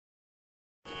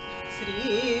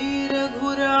श्री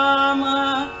रघुराम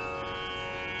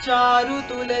चारु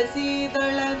तुलसी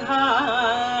दलधाम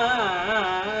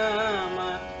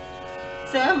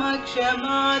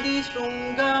समक्षमादि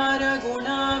शृंगार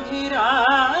गुणाभिराम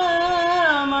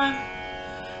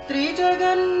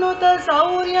त्रिजगन्नुत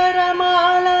शौर्य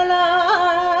रमाललाम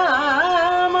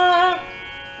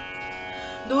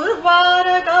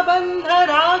दुर्वारक बंध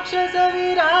राक्षस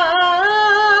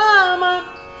विराम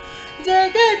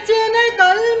जगज्जन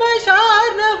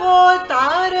कल्मषार्णवो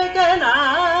तारक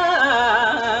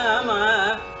नाम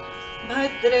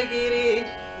भद्रगिरि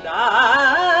दासरथि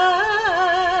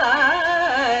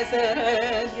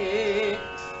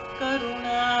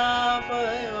करुणापयोनिधि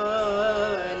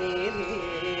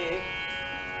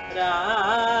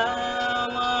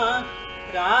राम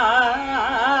राम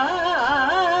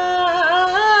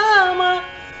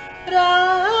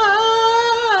राम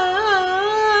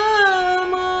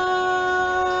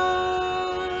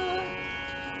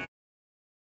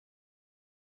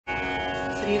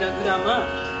శ్రీ రఘురామ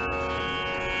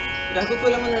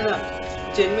రఘుకులమున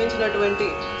జన్మించినటువంటి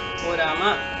ఓ రామ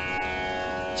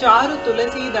చారు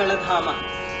తులసి దళధామ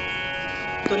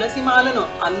తులసిమాలను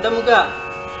అందముగా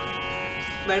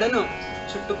మెడను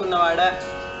చుట్టుకున్నవాడా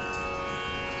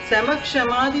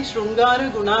సమక్షమాది శృంగార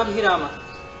గుణాభిరామ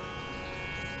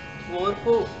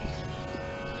ఓర్పు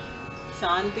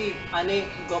శాంతి అనే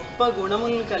గొప్ప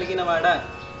గుణములను కలిగినవాడా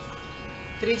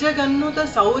త్రిజగన్నుత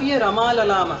శౌర్య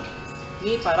రమాలలామ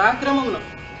నీ పరాక్రమమును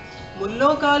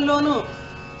ముల్లోకాల్లోనూ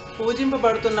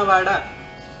పూజింపబడుతున్నవాడా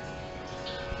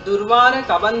దుర్వార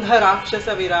కబంధ రాక్షస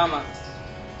విరామ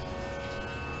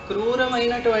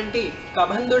క్రూరమైనటువంటి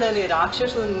కబంధుడనే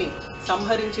రాక్షసుని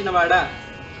సంహరించినవాడా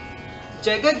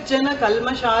జగజ్జన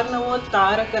కల్మషార్ణవో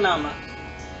తారక నామ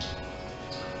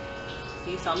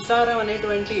ఈ సంసారం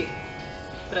అనేటువంటి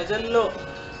ప్రజల్లో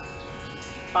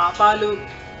పాపాలు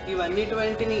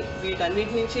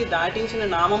వీటన్నిటి నుంచి దాటించిన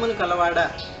నామమును కలవాడా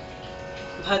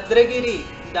భద్రగిరి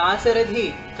దాసరథి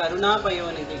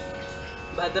కరుణాపయోనిధి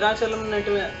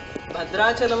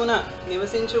భద్రాచలమున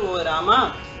నివసించు ఓ రామ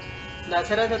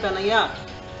దశరథ తనయ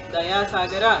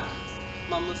దయాసాగర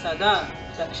మమ్ము సదా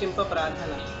రక్షింప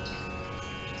ప్రార్థన.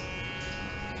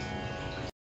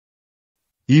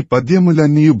 ఈ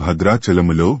పద్యములన్నీయు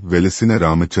భద్రాచలములో వెలసిన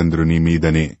రామచంద్రుని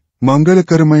మీదనే.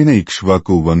 మంగళకరమైన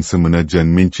ఇక్ష్వాకు వంశమున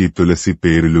జన్మించి తులసి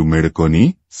పేరులు మెడకొని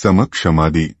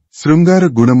సమక్షమాది శృంగార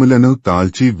గుణములను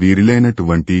తాల్చి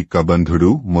వీరిలైనటువంటి కబంధుడు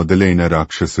మొదలైన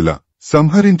రాక్షసుల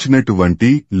సంహరించినటువంటి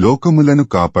లోకములను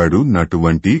కాపాడు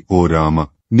నటువంటి ఓ రామ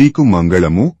నీకు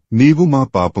మంగళము, నీవు మా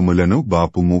పాపములను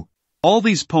బాపుము. All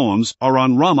these poems are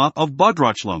on Rama of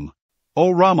Bhadrachalam. O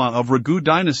Rama of Raghu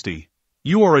dynasty,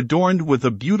 you are adorned with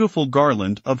a beautiful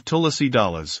garland of Tulasi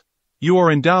Dalas. You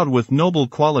are endowed with noble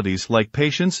qualities like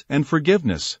patience and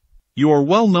forgiveness. You are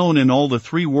well known in all the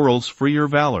three worlds for your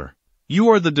valor. You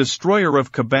are the destroyer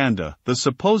of Kabanda, the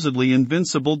supposedly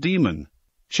invincible demon.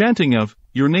 Chanting of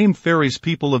your name ferries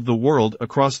people of the world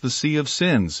across the sea of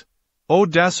sins. O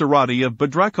Dasarathi of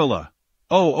Bhadrachalam!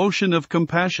 O ocean of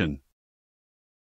compassion!